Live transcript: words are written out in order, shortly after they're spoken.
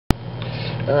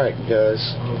Alright guys,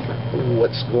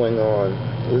 what's going on?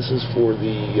 This is for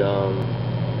the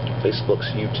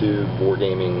Facebook's YouTube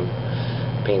wargaming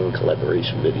painting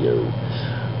collaboration video.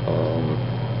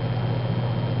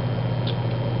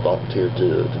 Volunteered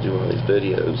to do one of these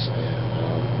videos,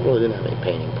 and really didn't have any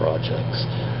painting projects.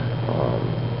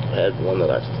 I had one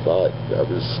that I thought I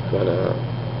was gonna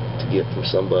get from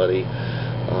somebody,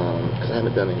 because I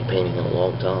haven't done any painting in a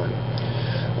long time,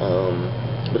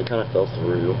 but it kind of fell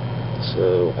through.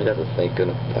 So I got to thinking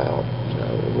about,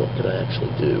 what could I actually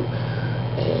do,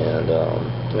 and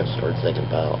I started thinking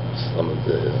about some of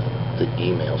the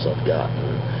emails I've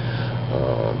gotten,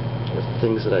 with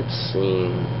things that I'd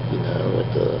seen, at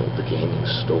the gaming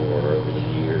store over the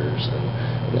years,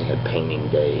 and they had painting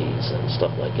days and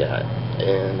stuff like that.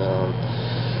 And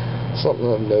something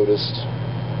I've noticed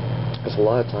is a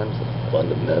lot of times the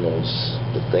fundamentals,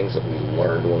 the things that we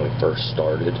learned when we first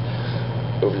started,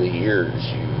 over the years,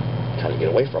 you kind of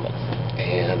get away from it,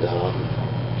 and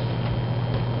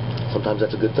sometimes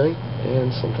that's a good thing, and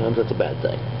sometimes that's a bad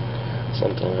thing.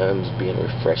 Sometimes being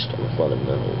refreshed on the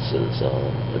fundamentals is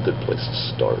a good place to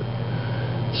start.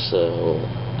 So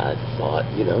I thought,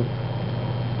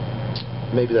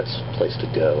 maybe that's the place to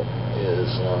go,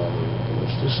 is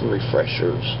let's do some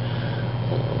refreshers,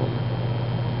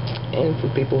 and for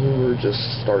people who are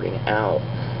just starting out,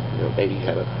 maybe you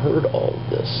haven't heard all of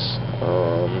this.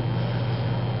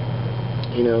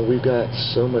 We've got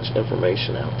so much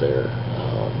information out there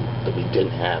that we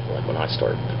didn't have, like when I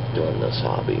started doing this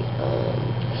hobby.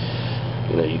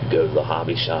 You could go to the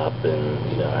hobby shop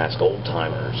and, ask old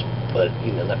timers, but,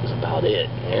 that was about it.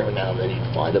 Every now and then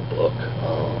you'd find a book.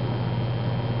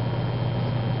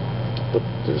 But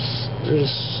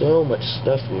there's so much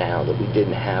stuff now that we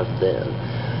didn't have then.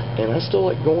 And I still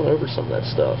like going over some of that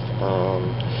stuff.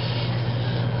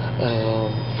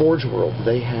 Forge World,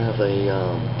 they have a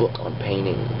book on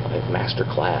painting, like Master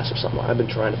Class or something. I've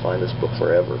been trying to find this book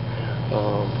forever.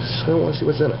 So I want to see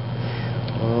what's in it.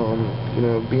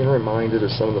 Being reminded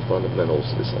of some of the fundamentals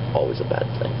is always a bad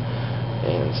thing.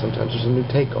 And sometimes there's a new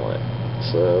take on it.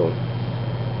 So,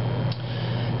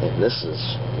 and this is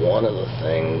one of the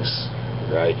things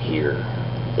right here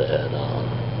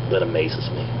that amazes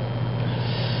me.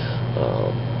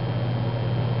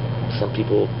 Some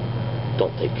people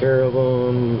don't take care of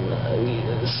them.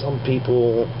 Some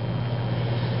people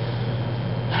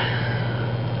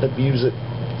abuse it.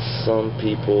 Some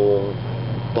people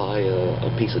buy a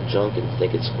piece of junk and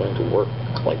think it's going to work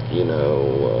like,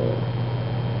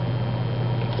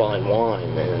 fine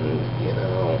wine. And,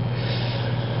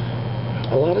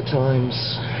 a lot of times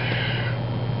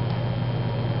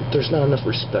there's not enough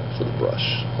respect for the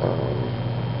brush.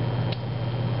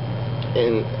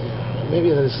 And maybe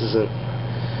this isn't,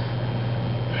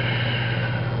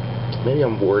 maybe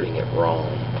I'm wording it wrong.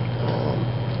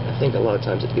 I think a lot of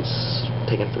times it gets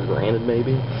taken for granted,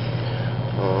 maybe.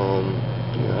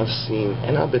 I've seen,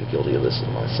 and I've been guilty of this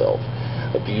myself,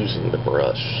 abusing the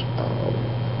brush,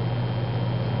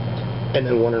 and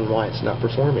then wondering why it's not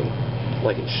performing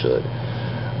like it should.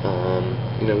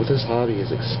 With this hobby,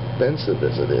 as expensive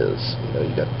as it is,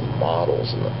 you got the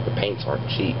models, and the paints aren't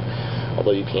cheap,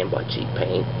 although you can buy cheap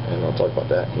paint, and I'll talk about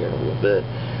that here in a little bit.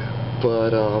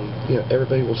 But,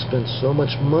 everybody will spend so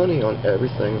much money on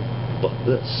everything but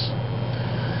this.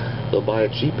 They'll buy a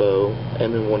cheapo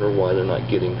and then wonder why they're not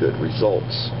getting good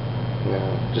results.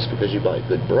 Now, just because you buy a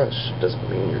good brush doesn't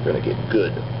mean you're going to get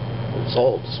good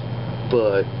results.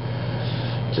 But,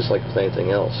 just like with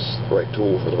anything else, the right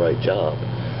tool for the right job.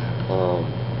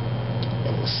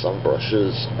 And some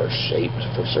brushes are shaped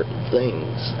for certain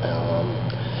things.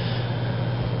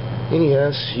 And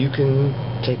yes, you can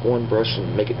take one brush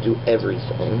and make it do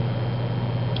everything,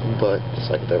 but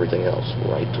just like with everything else, the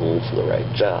right tool for the right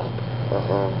job.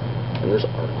 And there's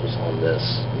articles on this.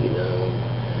 You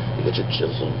got your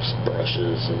chiseled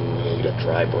brushes, and you got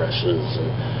dry brushes,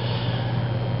 and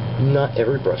not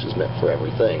every brush is meant for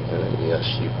everything. And yes,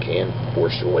 you can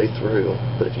force your way through,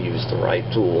 but if you use the right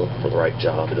tool for the right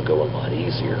job, it'll go a lot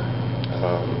easier.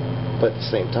 But at the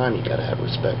same time, you got to have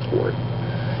respect for it.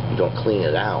 You don't clean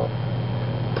it out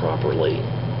properly,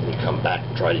 and you come back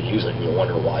and try to use it, and you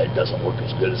wonder why it doesn't work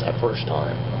as good as that first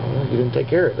time. Well, you didn't take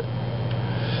care of it.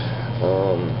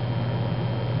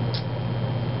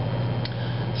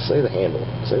 Say the handle.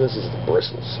 Say this is the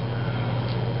bristles.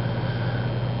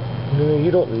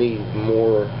 You don't need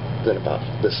more than about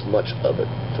this much of it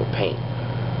for paint.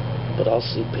 But I'll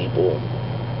see people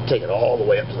take it all the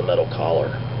way up to the metal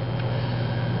collar.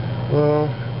 Well,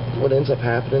 what ends up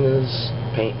happening is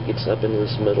paint gets up into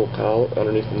this metal collar,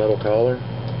 underneath the metal collar,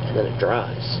 and then it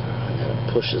dries, and then it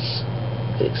pushes,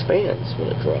 it expands when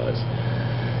it dries.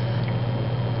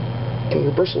 and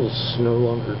your bristles no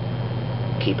longer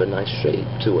keep a nice shape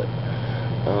to it.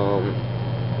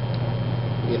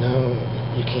 You know,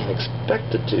 you can't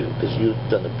expect it to because you've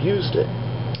done abused it.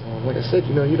 Like I said,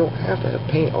 you know, you don't have to have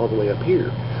paint all the way up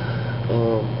here.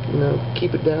 You know,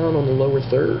 keep it down on the lower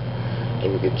third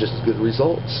and you get just as good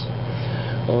results.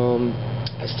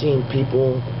 I've seen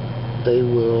people, they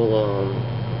will,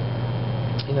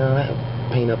 you know, have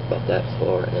paint up about that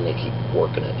far and they keep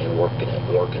working it and working it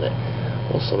and working it.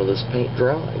 Well, some of this paint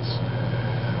dries.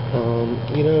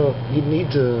 You know, you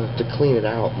need to clean it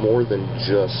out more than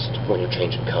just when you're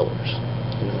changing colors.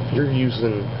 You know, if you're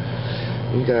using,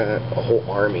 you got a whole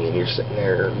army and you're sitting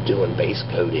there doing base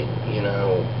coating, you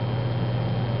know,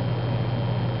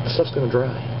 the stuff's going to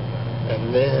dry.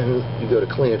 And then you go to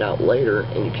clean it out later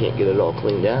and you can't get it all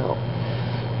cleaned out.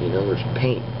 You know, there's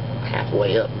paint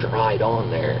halfway up dried on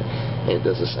there. And it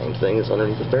does the same thing as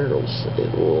underneath the ferrules.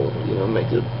 It will, you know, make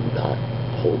it not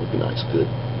hold a nice, good,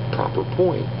 proper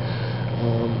point.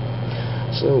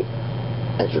 So,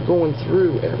 as you're going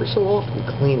through, every so often,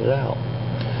 clean it out.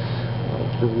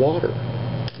 Your water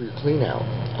for your clean out.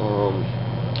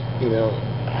 You know,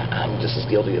 I'm just as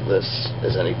guilty of this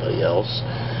as anybody else.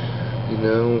 You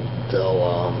know, they'll,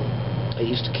 I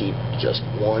used to keep just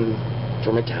one for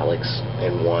metallics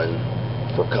and one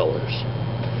for colors.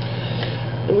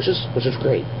 And which is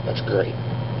great. That's great.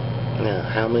 Now,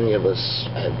 how many of us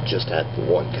have just had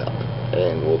one cup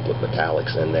and we'll put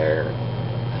metallics in there,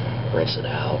 rinse it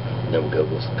out, and then we'll go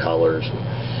with colors, and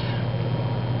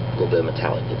a little bit of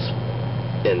metallic gets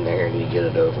in there and you get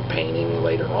it over painting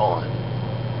later on.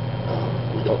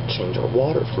 We don't change our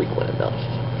water frequent enough.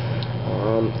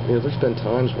 You know, there's been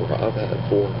times where I've had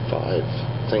 4 or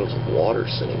 5 things of water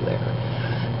sitting there,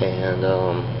 and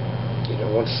you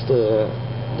know, once the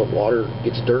water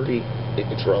gets dirty, it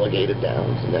gets relegated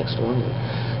down to the next one. And,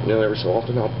 you know, every so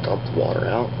often I'll dump the water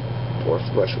out, pour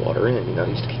fresh water in. You know, I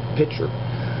used to keep a pitcher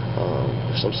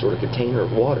or some sort of container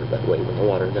of water. That way, when the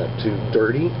water got too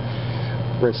dirty,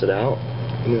 rinse it out.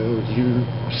 You know, you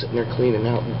sitting there cleaning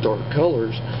out dark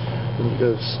colors, and you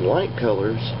go to some light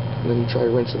colors, and then you try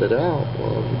rinsing it out.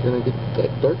 Well, you're gonna get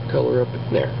that dark color up in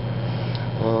there.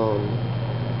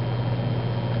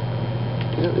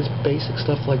 You know, it's basic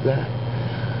stuff like that.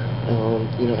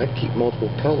 You know, I'd keep multiple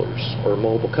colors or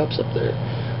multiple cups up there.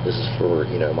 This is for,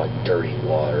 you know, my dirty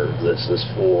water. This is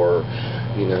for,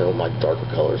 you know, my darker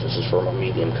colors. This is for my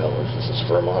medium colors. This is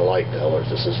for my light colors.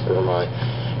 This is for my,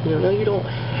 you know, now you don't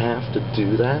have to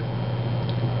do that,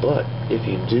 but if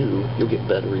you do, you'll get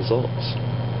better results.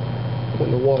 When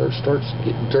the water starts to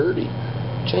get dirty,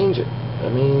 change it. I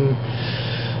mean,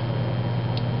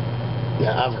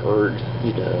 now, I've heard,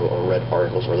 you know, or read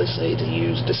articles where they say to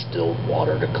use distilled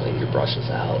water to clean your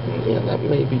brushes out, and, you know, that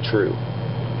may be true.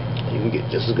 You can get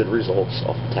just as good results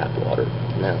off of tap water.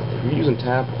 Now, if you're using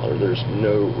tap water, there's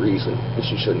no reason that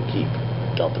you shouldn't keep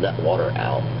dumping that water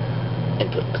out and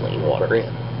put clean water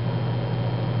in.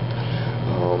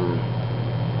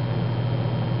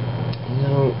 You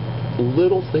know,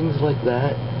 little things like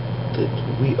that that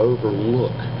we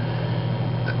overlook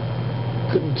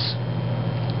could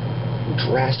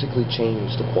drastically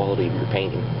change the quality of your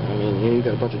painting. I mean, you know, you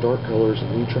got a bunch of dark colors and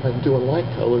you try doing light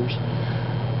colors,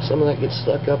 some of that gets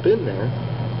stuck up in there.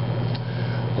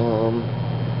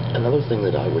 Another thing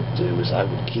that I would do is I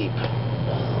would keep,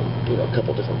 you know, a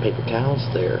couple different paper towels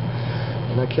there,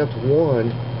 and I kept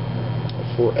one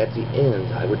for at the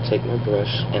end. I would take my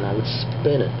brush and I would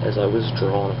spin it as I was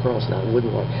drawing across, and I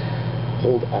wouldn't like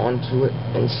hold on to it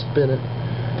and spin it,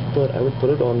 but I would put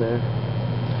it on there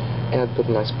and I'd put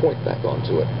a nice point back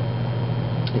onto it.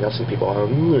 You know, I see people,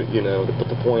 you know, to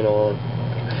put the point on.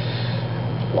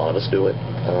 A lot of us do it.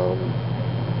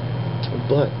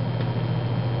 But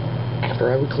after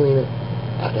I would clean it,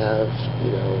 I'd have,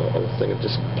 you know, a thing of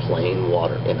just plain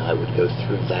water, and I would go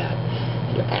through that.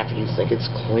 You know, after you think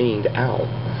it's cleaned out,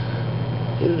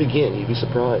 hit it again. You'd be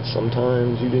surprised.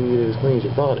 Sometimes you didn't get it as clean as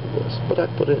you thought it was. But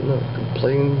I'd put it in a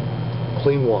clean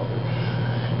water.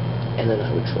 And then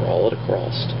I would draw it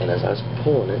across, and as I was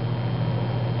pulling it,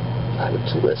 I would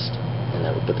twist, and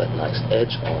I would put that nice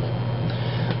edge on it.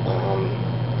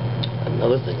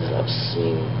 Another thing that I've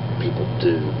seen people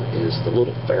do is the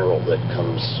little ferrule that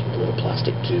comes, the little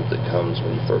plastic tube that comes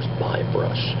when you first buy a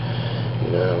brush.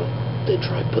 You know, they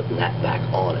try putting that back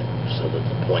on it so that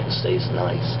the point stays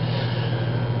nice.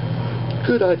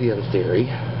 Good idea in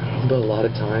theory, but a lot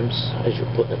of times, as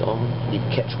you're putting it on, you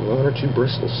catch 1 or 2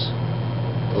 bristles.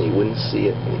 And you wouldn't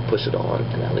see it, and you push it on,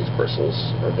 and now these bristles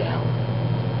are down.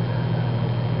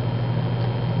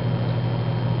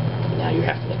 Now you're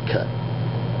having to cut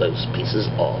those pieces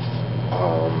off.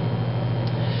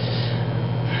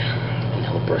 And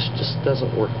now the brush just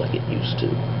doesn't work like it used to.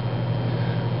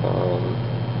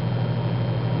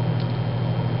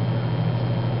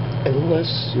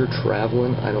 Unless you're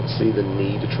traveling, I don't see the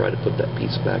need to try to put that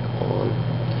piece back on.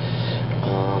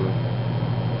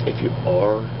 If you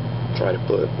are, try to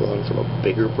put one from a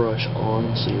bigger brush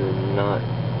on, so you're not,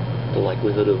 the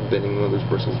likelihood of bending one of those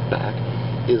bristles back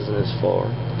isn't as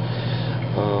far.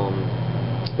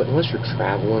 But unless you're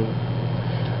traveling,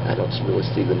 I don't really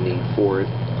see the need for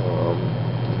it.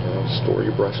 Store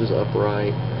your brushes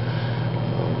upright.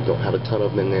 Don't have a ton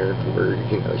of them in there to where,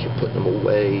 as you're putting them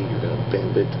away, you're going to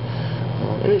bend it.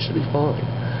 And it should be fine.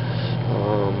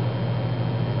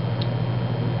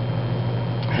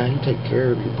 How you take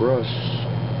care of your brush,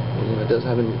 it does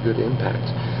have a good impact.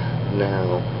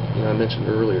 Now, I mentioned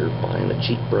earlier, buying a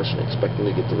cheap brush and expecting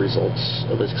to get the results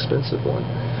of an expensive one.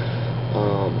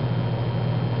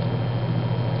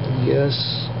 Yes,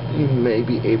 you may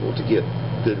be able to get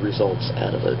good results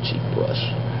out of a cheap brush.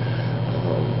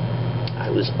 I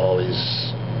was always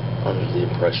under the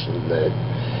impression that,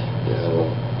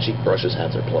 cheap brushes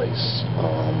have their place.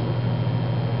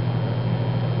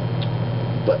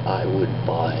 But I would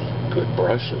buy good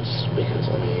brushes because,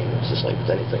 it's just like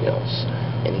with anything else,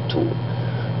 any tool.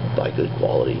 Buy good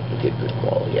quality and get good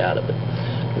quality out of it.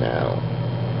 Now,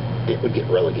 it would get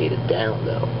relegated down,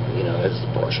 though, as the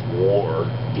brush wore.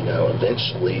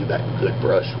 Eventually that good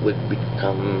brush would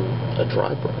become a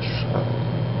dry brush.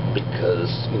 Because,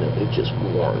 it just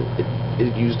worn.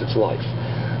 It used its life.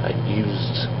 I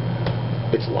used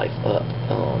its life up.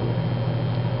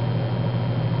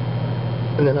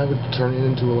 And then I would turn it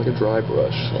into like a dry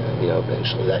brush, and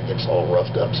eventually that gets all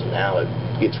roughed up, so now it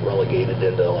gets relegated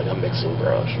into like a mixing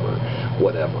brush or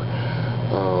whatever.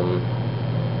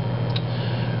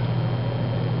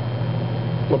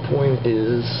 My point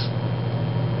is,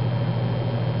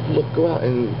 go out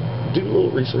and do a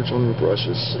little research on your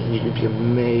brushes, and you'd be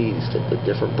amazed at the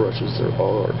different brushes there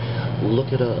are.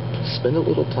 Look it up. Spend a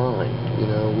little time.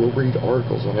 We'll read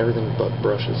articles on everything but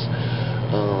brushes.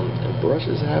 And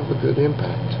brushes have a good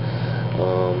impact.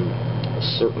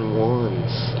 Certain ones,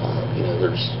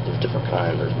 there's different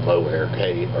kinds. There's bow hair,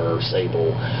 or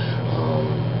sable,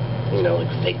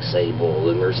 like fake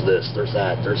sable, and there's this, there's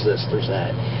that, there's this, there's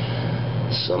that.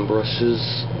 Some brushes,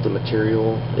 the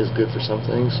material is good for some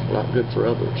things, not good for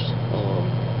others.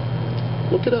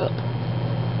 Look it up.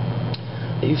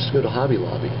 I used to go to Hobby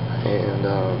Lobby, and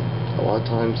a lot of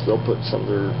times they'll put some of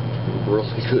their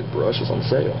really good brushes on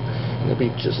sale, and they'll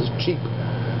be just as cheap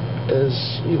as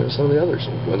some of the others.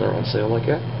 When they're on sale like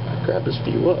that, I grab this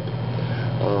few up,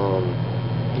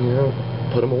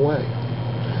 put them away.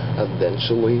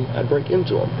 Eventually, I break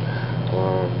into them.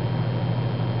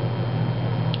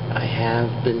 I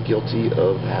have been guilty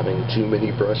of having too many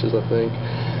brushes, I think,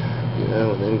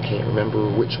 and then can't remember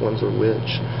which ones are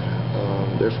which.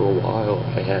 There for a while,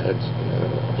 I had,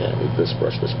 this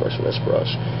brush, this brush, and this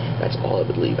brush. That's all I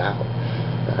would leave out.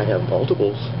 I have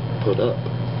multiples put up.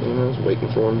 I was waiting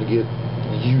for them to get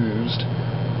used,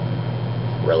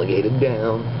 relegated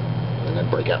down, and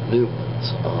I'd break out new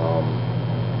ones.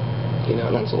 And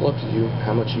that's all up to you,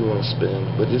 how much you want to spend,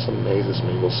 but it just amazes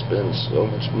me we'll spend so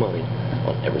much money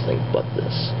on everything but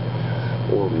this,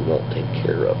 or we won't take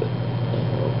care of it.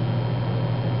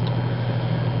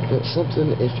 It's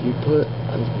something, if you do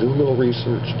a little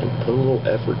research and put a little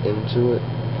effort into it,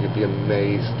 you'd be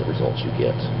amazed at the results you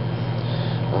get.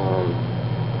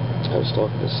 I was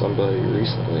talking to somebody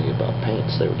recently about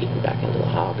paints. They were getting back into the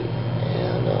hobby,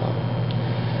 and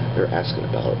they were asking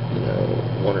about,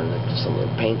 wondering if some of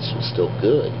the paints was still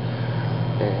good.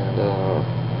 And,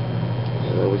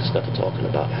 we just got to talking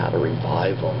about how to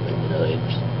revive them, and, they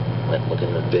went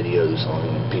looking at videos on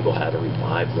people how to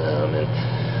revive them, and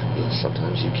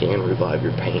sometimes you can revive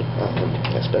your paint,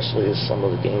 especially as some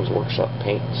of the Games Workshop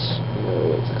paints,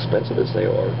 as expensive as they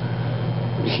are,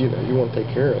 you want to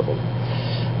take care of them.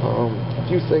 A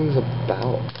few things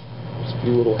about, a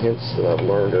few little hints that I've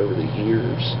learned over the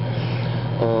years.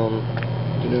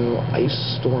 I used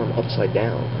to store them upside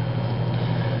down.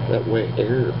 That way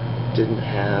air didn't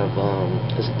have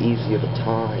as easy of a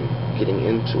time getting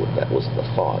into it. That was the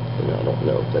thought. I don't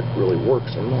know if that really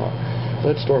works or not.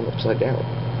 But I'd store them upside down.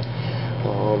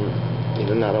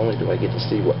 Not only do I get to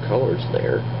see what color's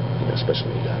there, especially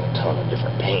when you got a ton of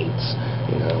different paints,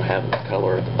 having the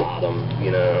color at the bottom, you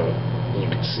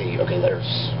can see, okay, there's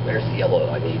the yellow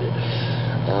I needed.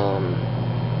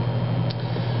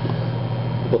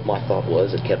 But my thought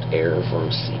was it kept air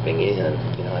from seeping in.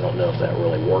 I don't know if that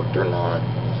really worked or not.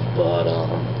 But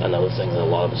another thing that a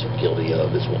lot of us are guilty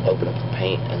of is we'll open up the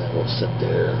paint and then we'll sit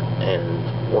there and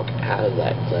work out of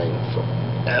that thing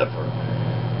forever.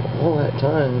 all that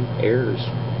time,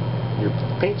 your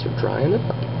paints are drying up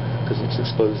because it's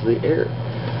exposed to the air.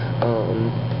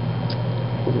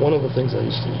 One of the things I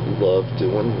used to love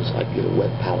doing was I'd get a wet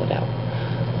palette out.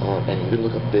 And you can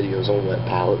look up videos on wet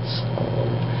palettes.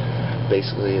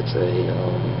 Basically, it's a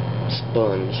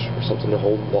sponge or something to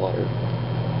hold water,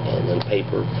 and then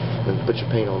paper, and you put your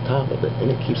paint on top of it, and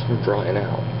it keeps from drying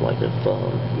out. Like if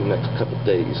in the next couple of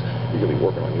days you're going to be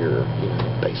working on your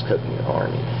base coat in your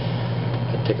army,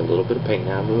 I'd take a little bit of paint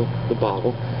out of the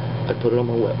bottle, I'd put it on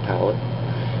my wet palette,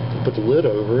 put the lid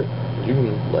over it. You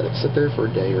can let it sit there for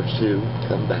a day or two,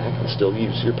 come back, and still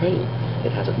use your paint.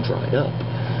 It hasn't dried up.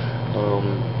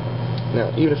 Now,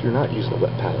 even if you're not using a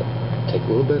wet palette, take a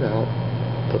little bit out,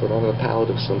 put it on a palette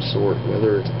of some sort,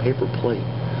 whether it's a paper plate.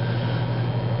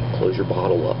 Close your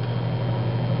bottle up.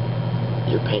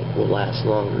 Your paint will last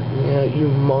longer. Yeah, you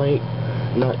might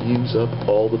not use up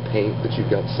all the paint that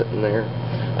you've got sitting there.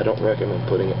 I don't recommend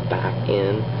putting it back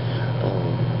in.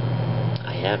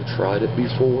 I have tried it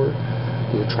before.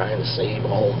 Trying to save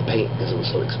all the paint because it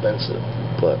was so expensive,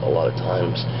 but a lot of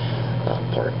times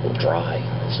part will dry,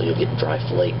 so you'll get dry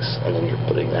flakes, and then you're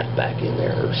putting that back in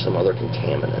there or some other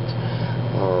contaminant.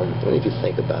 And if you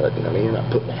think about it, you're not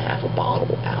putting half a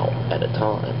bottle out at a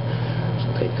time.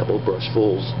 So take a couple of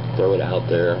brushfuls, throw it out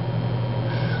there.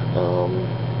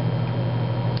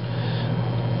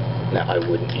 Now I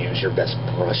wouldn't use your best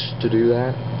brush to do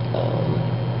that.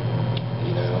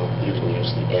 You can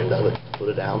use the end of it, put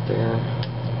it out there.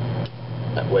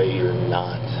 That way you're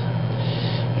not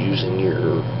using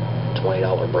your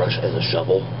 $20 brush as a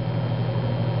shovel.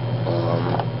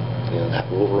 That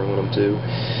will ruin them too.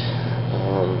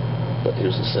 But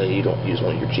here's to say you don't use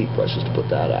one of your cheap brushes to put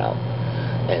that out.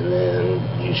 And then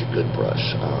use your good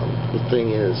brush. The thing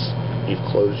is, you've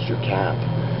closed your cap.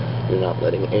 You're not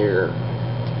letting air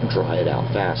dry it out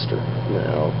faster.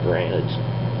 Now, granted,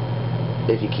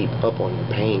 if you keep up on your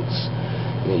paints,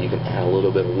 you can add a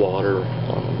little bit of water.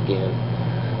 Again,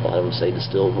 a lot of them say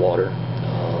distilled water.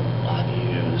 I've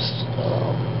used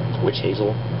witch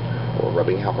hazel or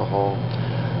rubbing alcohol.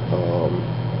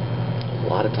 A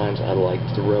lot of times I like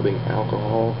the rubbing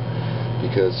alcohol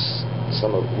because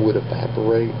some of it would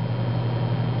evaporate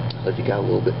if you got a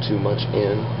little bit too much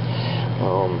in.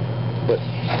 But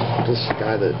this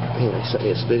guy that he sent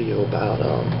me this video about,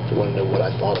 he wanted to know what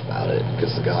I thought about it,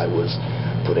 because the guy was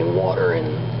putting water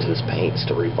into his paints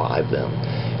to revive them.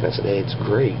 And I said, hey, it's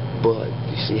great, but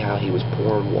you see how he was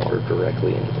pouring water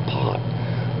directly into the pot?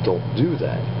 Don't do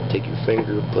that. Take your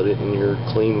finger, put it in your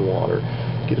clean water,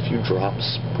 get a few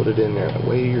drops, put it in there. That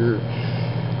way you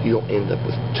don't end up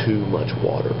with too much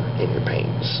water in your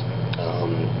paints.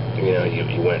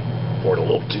 You went for it a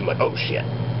little too much. Oh shit.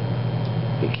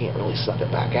 You can't really suck it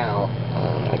back out.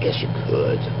 I guess you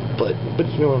could, but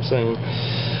you know what I'm saying?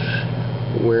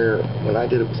 Where when I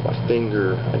did it with my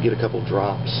finger, I get a couple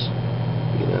drops.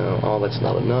 Oh, that's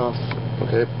not enough.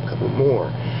 Okay, a couple more.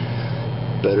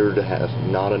 Better to have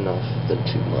not enough than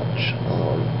too much.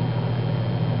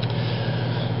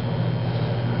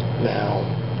 Now,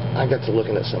 I got to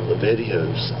looking at some of the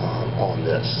videos on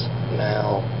this.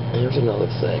 Now, here's another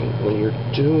thing. When you're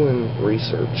doing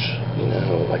research,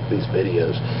 like these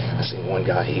videos, I seen one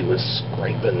guy, he was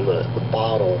scraping the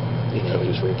bottle, he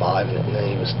was reviving it, and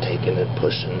then he was taking it,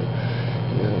 pushing,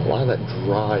 a lot of that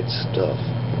dried stuff,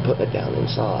 putting it down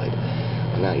inside.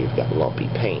 Now you've got lumpy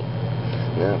paint.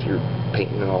 Now if you're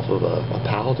painting off of a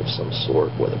palette of some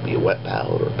sort, whether it be a wet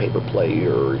palette or a paper plate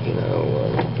or,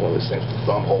 one of those things with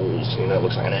thumb holes, it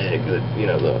looks like an egg, that,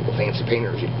 the fancy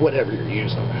painters, whatever you're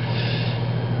using.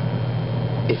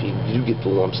 If you do get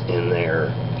the lumps in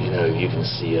there, you can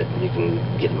see it and you can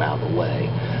get them out of the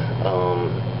way.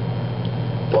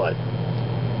 But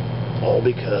all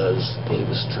because he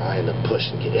was trying to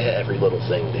push and get every little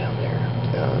thing down there.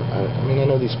 I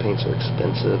know these paints are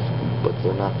expensive, but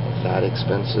they're not that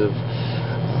expensive.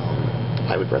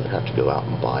 I would rather have to go out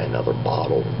and buy another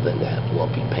bottle than to have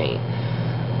lumpy paint.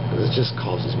 It just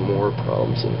causes more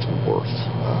problems than it's worth.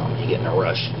 You get in a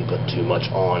rush, you put too much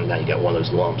on, now you got one of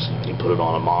those lumps, you put it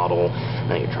on a model,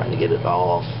 now you're trying to get it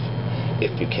off,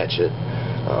 if you catch it.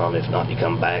 If not, you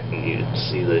come back and you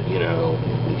see that, you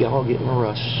all get in a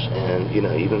rush, and,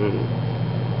 even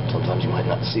sometimes you might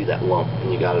not see that lump,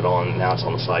 and you got it on, now it's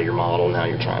on the side of your model, now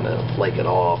you're trying to flake it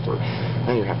off, or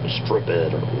now you're having to strip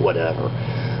it, or whatever.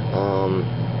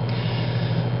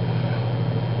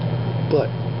 But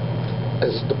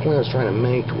as the point I was trying to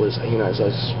make was,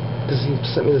 because he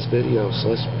sent me this video,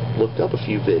 so I looked up a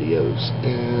few videos,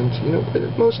 and,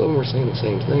 most of them were saying the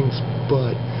same things,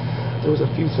 but there was a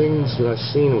few things that I've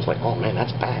seen was like, oh man,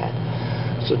 that's bad.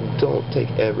 So don't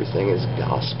take everything as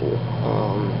gospel.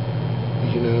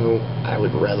 you know, I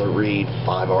would rather read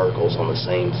 5 articles on the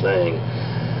same thing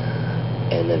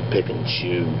and then pick and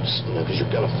choose, you know, because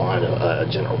you're going to find a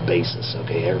general basis.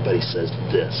 Okay, everybody says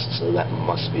this, so that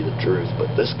must be the truth, but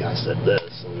this guy said this,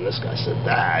 and this guy said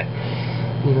that.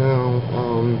 You know,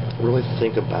 really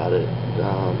think about it.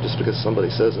 Just because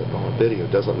somebody says it on a video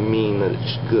doesn't mean that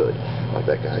it's good. Like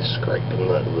that guy scraping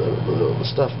the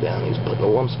stuff down, he's putting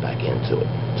the lumps back into it.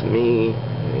 To me,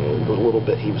 the little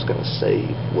bit he was going to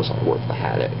save wasn't worth the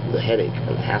headache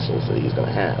and the hassles that he's going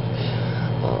to have.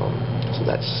 So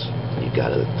that's, you've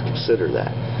got to consider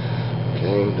that.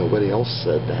 Okay, nobody else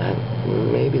said that.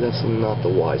 Maybe that's not the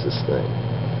wisest thing.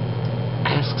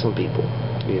 Ask some people,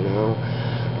 you know.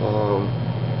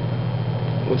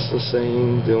 What's the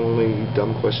saying? The only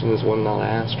dumb question is one not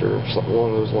asked, or something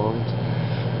along those lines.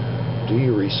 Do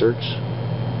your research.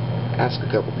 Ask a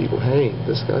couple people, hey,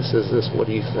 this guy says this, what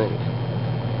do you think?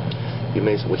 You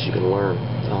may see what you can learn.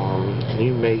 And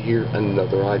you may hear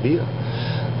another idea.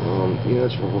 You know,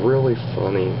 it's really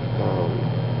funny.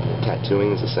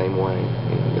 Tattooing is the same way.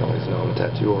 You always know I'm a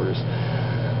tattoo artist.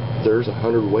 There's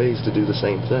 100 ways to do the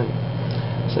same thing.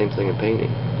 Same thing in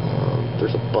painting.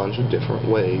 There's a bunch of different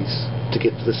ways to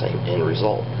get to the same end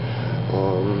result.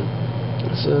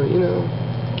 So, you know,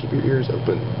 keep your ears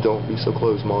open. Don't be so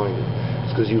closed-minded.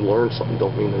 Just because you learned something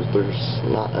don't mean there's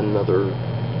not another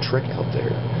trick out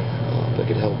there that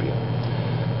could help you.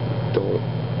 Don't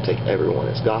take everyone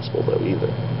as gospel, though, either.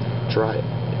 Try it.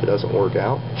 If it doesn't work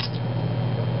out,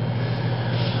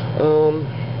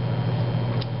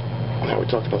 now we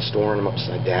talked about storing them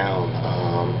upside down.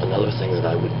 Another thing that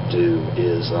I would do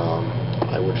is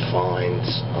I would find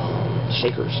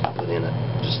shakers to put in it,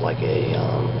 just like a,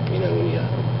 you know, when you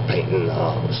painting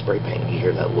spray paint, you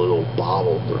hear that little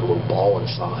bottle, or a little ball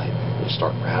inside, and you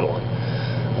start rattling.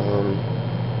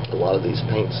 A lot of these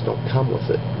paints don't come with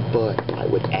it, but I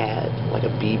would add like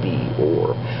a BB,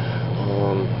 or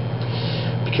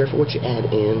be careful what you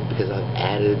add in, because I've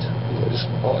added, you know,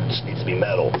 it just needs to be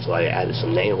metal, so I added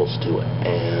some nails to it,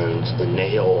 and the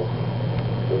nail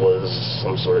was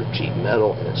some sort of cheap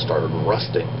metal, and it started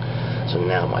rusting. So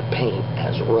now my paint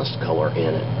has rust color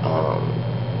in it,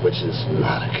 which is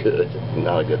not a good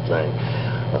thing.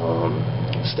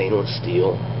 Stainless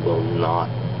steel will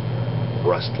not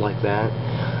rust like that.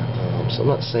 So I'm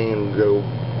not saying go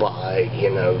buy, you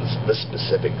know, this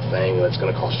specific thing that's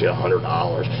going to cost you $100,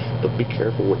 but be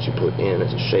careful what you put in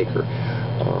as a shaker.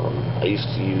 I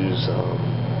used to use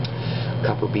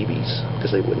copper BBs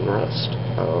because they wouldn't rust.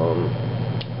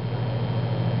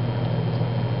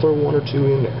 Throw 1 or 2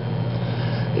 in there.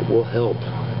 It will help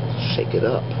shake it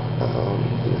up.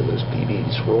 You know, those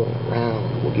BBs rolling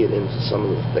around will get into some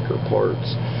of the thicker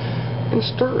parts and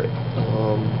stir it.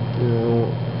 You know,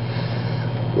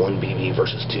 1 BB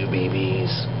versus 2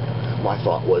 BBs. My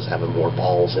thought was having more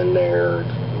balls in there,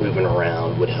 moving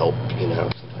around would help. You know,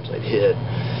 sometimes they'd hit.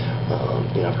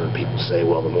 You know, I've heard people say,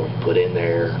 well, the more you put in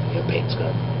there, you know, paint's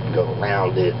going to go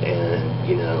around it, and,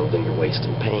 you know, then you're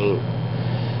wasting paint.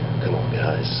 Come on,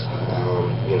 guys.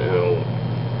 You know,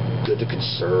 good to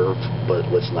conserve, but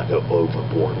let's not go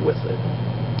overboard with it.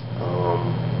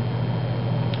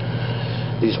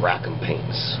 These Rackham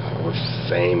paints were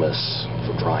famous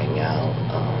for drying out.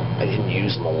 I didn't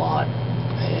use them a lot,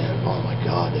 and oh my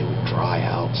God, they would dry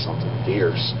out something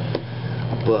fierce.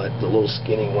 But the little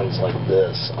skinny ones like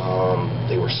this,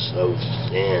 they were so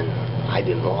thin, I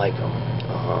didn't like them.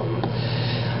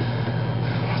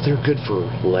 They're good for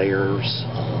layers.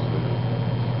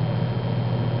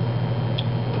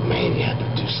 But man, you had to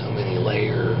do so many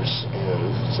layers,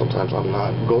 and sometimes I'm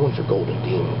not going for Golden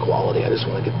Demon quality. I just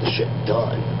want to get the shit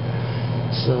done.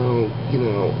 So, you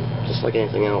know, just like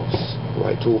anything else,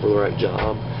 right tool for the right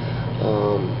job.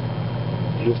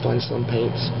 You'll find some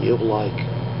paints you'll like.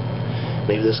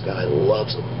 Maybe this guy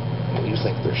loves them, and you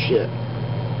think they're shit.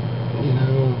 You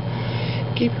know,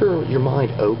 keep your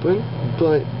mind open,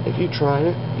 but if you tried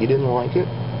it, you didn't like it,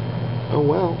 oh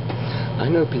well. I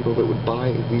know people that would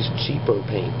buy these cheapo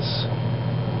paints,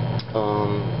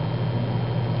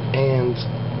 and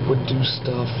would do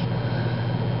stuff,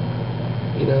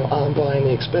 you know, I'm buying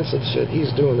the expensive shit,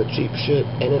 he's doing the cheap shit,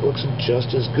 and it looks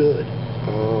just as good.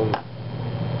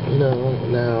 You know,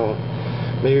 now,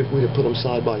 maybe if we'd have put them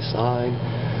side by side,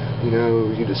 you know,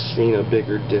 you'd have seen a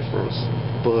bigger difference.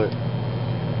 But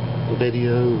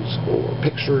videos or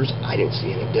pictures, I didn't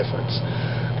see any difference.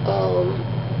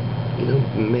 You know,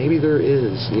 maybe there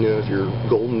is, you know, if you're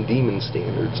Golden Demon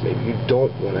standards, maybe you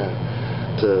don't want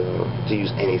to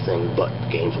use anything but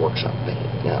Games Workshop paint.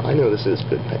 Now, I know this is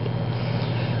good paint.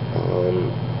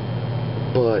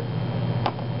 But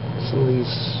some of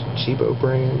these cheapo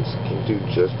brands can do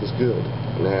just as good.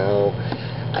 Now,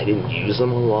 I didn't use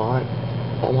them a lot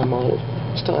on my models.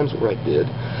 There's times where I did.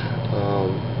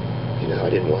 You know,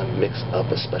 I didn't want to mix up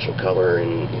a special color,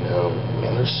 and you know,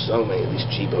 man, there's so many of these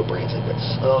cheapo brands. They've got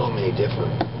so many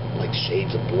different, like,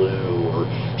 shades of blue or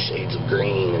shades of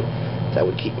green, and that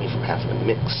would keep me from having to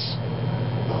mix,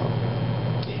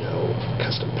 you know,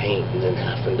 custom paint, and then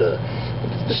having to.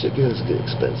 This shit gets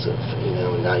expensive, you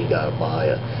know. And now you gotta buy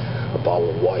a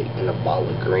bottle of white and a bottle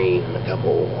of green and a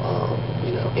couple,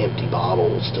 you know, empty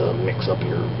bottles to mix up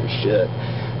your shit.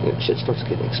 You know, shit starts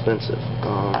getting expensive.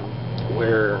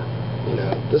 Where, you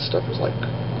know, this stuff was like,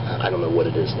 I don't know what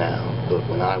it is now, but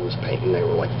when I was painting, they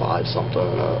were like $5 something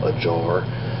a jar.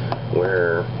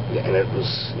 Where, and it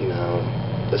was, you know,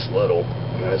 this little,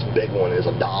 you know, this big one is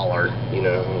 $1, you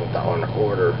know,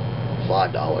 $1.25,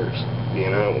 $5, you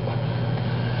know.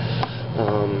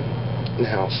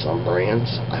 Now some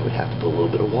brands, I would have to put a little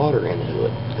bit of water into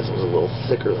it because it was a little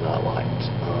thicker than I liked,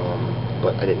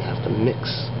 but I didn't have to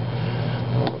mix.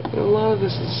 You know, a lot of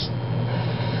this is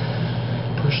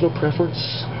personal preference,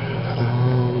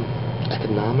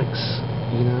 economics.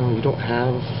 You know, you don't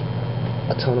have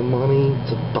a ton of money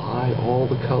to buy all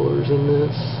the colors in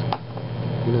this.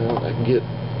 You know, I can get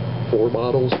 4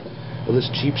 bottles of this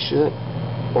cheap shit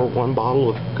or 1 bottle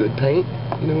of good paint,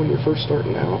 you know, when you're first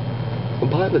starting out. I'll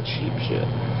buy the cheap shit.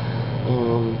 You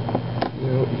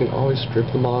know, you can always strip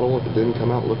the model if it didn't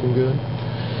come out looking good.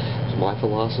 It's my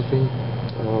philosophy.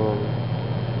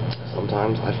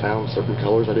 Sometimes I found certain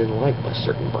colors I didn't like by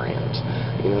certain brands.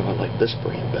 You know, I like this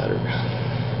brand better.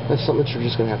 That's something that you're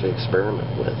just going to have to experiment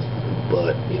with.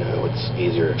 But, you know, it's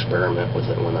easier to experiment with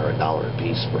it when they're $1 a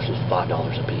piece versus $5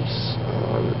 a piece.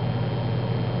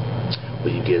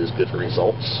 Will you get as good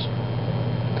results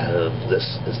out of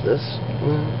this as this?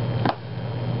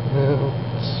 Well,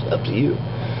 it's up to you.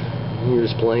 You're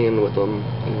just playing with them,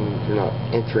 and you're not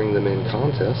entering them in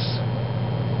contests.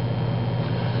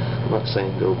 I'm not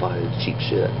saying go buy cheap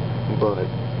shit, but,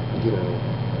 you know,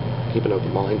 keep an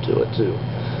open mind to it too.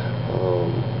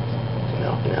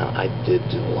 Now I did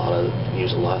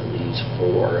use a lot of these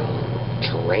for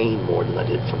terrain more than I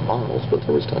did for models, but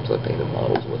there was times I painted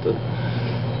models with it.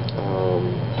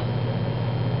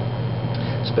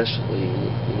 Especially,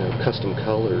 you know, custom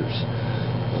colors.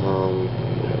 You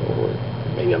know, or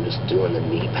maybe I'm just doing the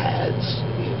knee pads,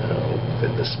 you know,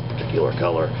 in this particular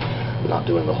color, not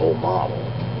doing the whole model.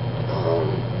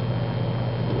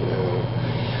 You know,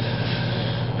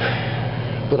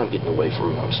 but I'm getting away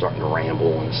from. I'm starting to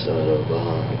ramble instead of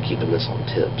keeping this on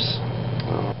tips.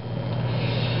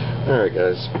 All right,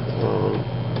 guys. I'm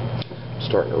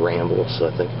starting to ramble, so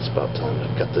I think it's about time to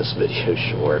cut this video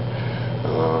short.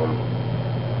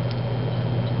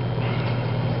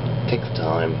 Take the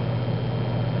time,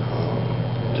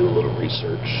 do a little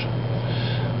research.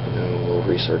 You know, we'll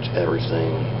research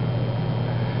everything,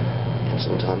 and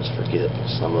sometimes forget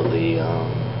some of the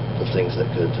things that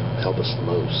could help us the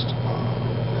most.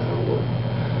 You know,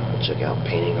 we'll check out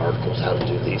painting articles, how to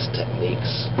do these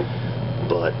techniques,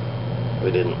 but we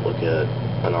didn't look at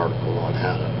an article on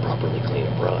how to properly clean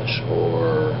a brush,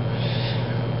 or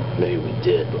maybe we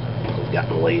did, but we've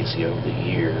gotten lazy over the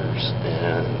years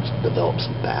and developed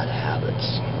some bad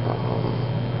habits.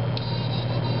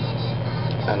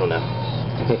 I don't know.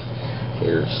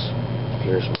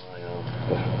 Here's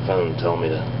my phone telling me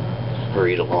to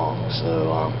hurry it along.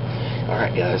 So,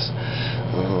 alright guys,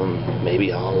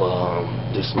 maybe I'll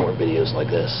do some more videos like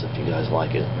this if you guys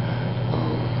like it.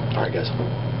 Alright guys,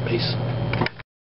 peace.